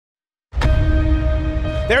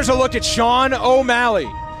There's a look at Sean O'Malley.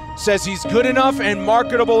 Says he's good enough and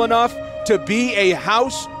marketable enough to be a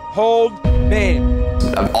household name.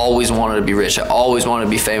 I've always wanted to be rich. I always wanted to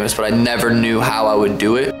be famous, but I never knew how I would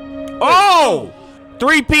do it. Oh!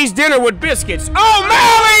 Three-piece dinner with biscuits.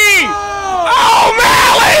 O'Malley!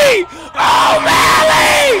 O'Malley!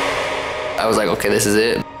 O'Malley! I was like, okay, this is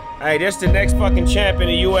it. Hey, this the next fucking champ in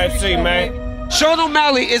the UFC, man. Sean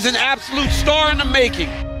O'Malley is an absolute star in the making.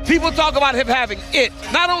 People talk about him having it.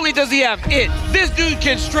 Not only does he have it, this dude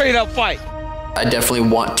can straight up fight. I definitely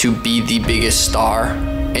want to be the biggest star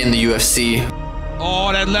in the UFC.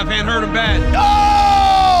 Oh, that left hand hurt him bad.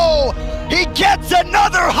 Oh! He gets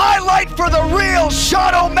another highlight for the real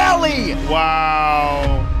Sean O'Malley.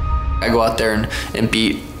 Wow. I go out there and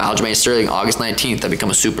beat Aljamain Sterling August 19th. I become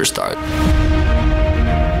a superstar.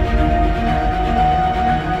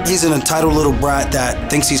 He's an entitled little brat that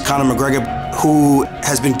thinks he's Conor McGregor, who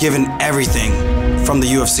has been given everything from the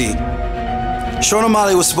UFC. Sean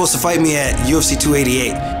O'Malley was supposed to fight me at UFC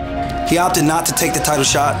 288. He opted not to take the title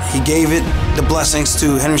shot. He gave it the blessings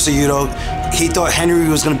to Henry Cejudo. He thought Henry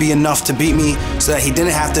was going to be enough to beat me so that he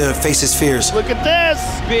didn't have to face his fears. Look at this.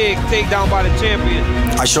 Big takedown by the champion.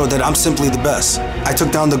 I showed that I'm simply the best. I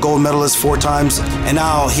took down the gold medalist 4 times, and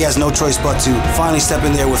now he has no choice but to finally step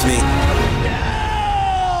in there with me.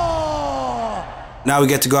 Now we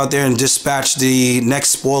get to go out there and dispatch the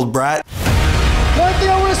next spoiled brat. One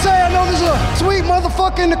thing I want to say, I know there's a sweet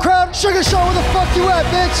motherfucker in the crowd. Sugar Show, where the fuck you at,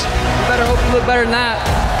 bitch? You better hope you look better than that.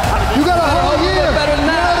 You got a whole year. Better than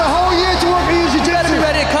that. You got a whole year to work on your jiu-jitsu. You better be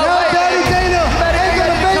ready to cut weight. Now Daddy Dana ain't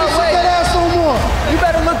gonna babysit that ass no more. You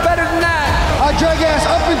better look better than that. I drag ass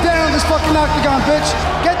up and down this fucking octagon, bitch.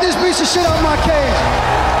 Get this piece of shit out of my cage.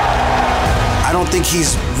 I don't think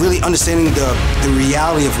he's really understanding the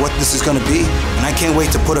reality of what this is going to be, and I can't wait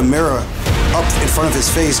to put a mirror up in front of his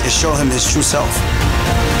face and show him his true self.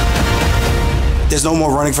 There's no more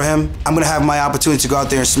running for him. I'm going to have my opportunity to go out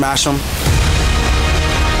there and smash him.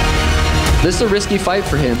 This is a risky fight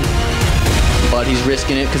for him, but he's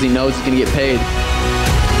risking it because he knows he's going to get paid.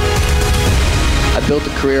 I built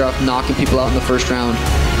a career off knocking people out in the first round.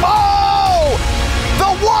 Oh!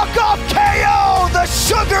 The walk-off KO! The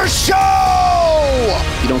Sugar Show!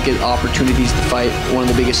 You don't get opportunities to fight one of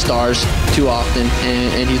the biggest stars too often,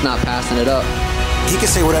 and he's not passing it up. He can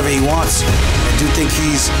say whatever he wants. I do think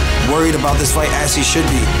he's worried about this fight, as he should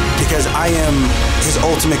be, because I am his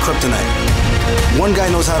ultimate kryptonite. One guy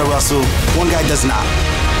knows how to wrestle, one guy does not.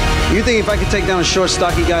 You think if I could take down a short,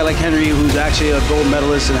 stocky guy like Henry, who's actually a gold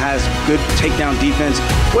medalist and has good takedown defense,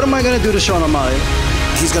 what am I going to do to Sean O'Malley?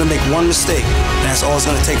 He's going to make one mistake, and that's all it's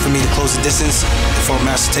going to take for me to close the distance. If Funk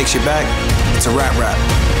Master takes you back, it's a wrap.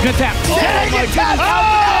 Good tap. Getting it tapped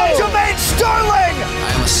out! Aljamain Sterling! I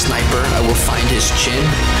am a sniper. I will find his chin.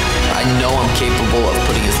 I know I'm capable of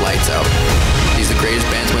putting his lights out. He's the greatest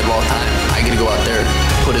bantamweight of all time. I get to go out there,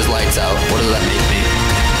 put his lights out. What does that make me?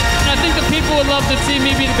 I think the people would love to see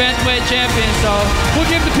me be the bantamweight champion, so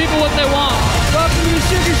we'll give the people what they want. Welcome to the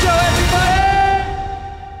Sugar Show, everybody!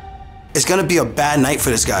 It's going to be a bad night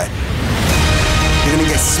for this guy. You're going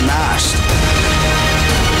to get smashed.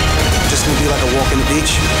 Just going to be like a walk on the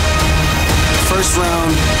beach. First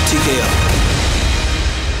round, TKO.